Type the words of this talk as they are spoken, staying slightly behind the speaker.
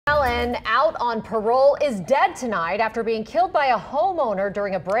man out on parole is dead tonight after being killed by a homeowner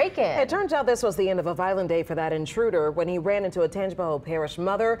during a break-in. It turns out this was the end of a violent day for that intruder when he ran into a Tangipahoa Parish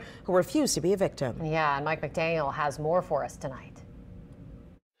mother who refused to be a victim. Yeah, and Mike McDaniel has more for us tonight.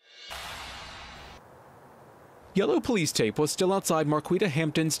 Yellow police tape was still outside Marquita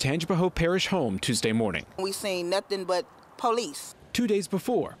Hampton's Tangipahoa Parish home Tuesday morning. We seen nothing but police. 2 days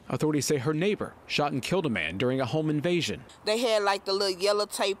before, authorities say her neighbor shot and killed a man during a home invasion. They had like the little yellow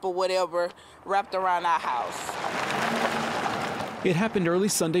tape or whatever wrapped around our house. It happened early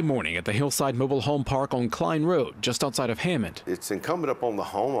Sunday morning at the Hillside Mobile Home Park on Klein Road, just outside of Hammond. It's incumbent upon the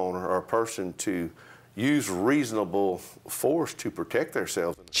homeowner or person to use reasonable force to protect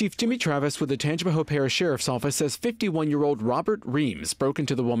themselves. Chief Jimmy Travis with the Tangipahoa Parish Sheriff's Office says 51-year-old Robert Reams broke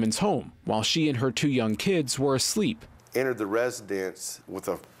into the woman's home while she and her 2 young kids were asleep. Entered the residence with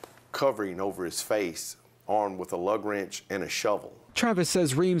a covering over his face, armed with a lug wrench and a shovel. Travis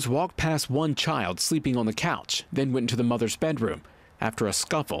says Reams walked past one child sleeping on the couch, then went into the mother's bedroom. After a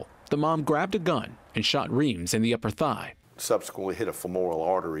scuffle, the mom grabbed a gun and shot Reams in the upper thigh. Subsequently hit a femoral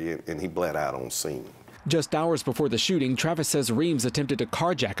artery and he bled out on scene. Just hours before the shooting, Travis says Reams attempted to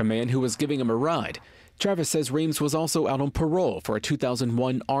carjack a man who was giving him a ride. Travis says Reams was also out on parole for a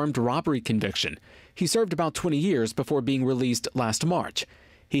 2001 armed robbery conviction. He served about 20 years before being released last March.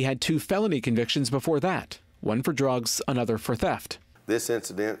 He had 2 felony convictions before that, one for drugs, another for theft. This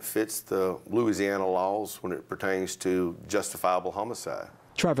incident fits the Louisiana laws when it pertains to justifiable homicide.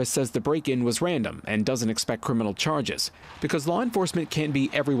 Travis says the break-in was random and doesn't expect criminal charges. Because law enforcement can't be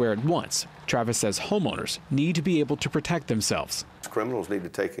everywhere at once, Travis says homeowners need to be able to protect themselves. Criminals need to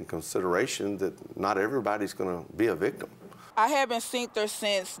take in consideration that not everybody's going to be a victim. I haven't seen her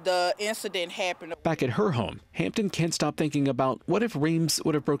since the incident happened. Back at her home, Hampton can't stop thinking about what if Reams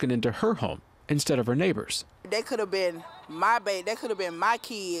would have broken into her home instead of her neighbor's. They could have been my baby. They could have been my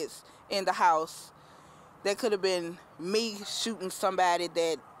kids in the house. That could have been me shooting somebody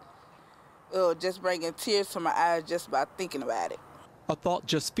that just bringing tears to my eyes just by thinking about it. A thought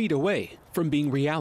just feet away from being reality.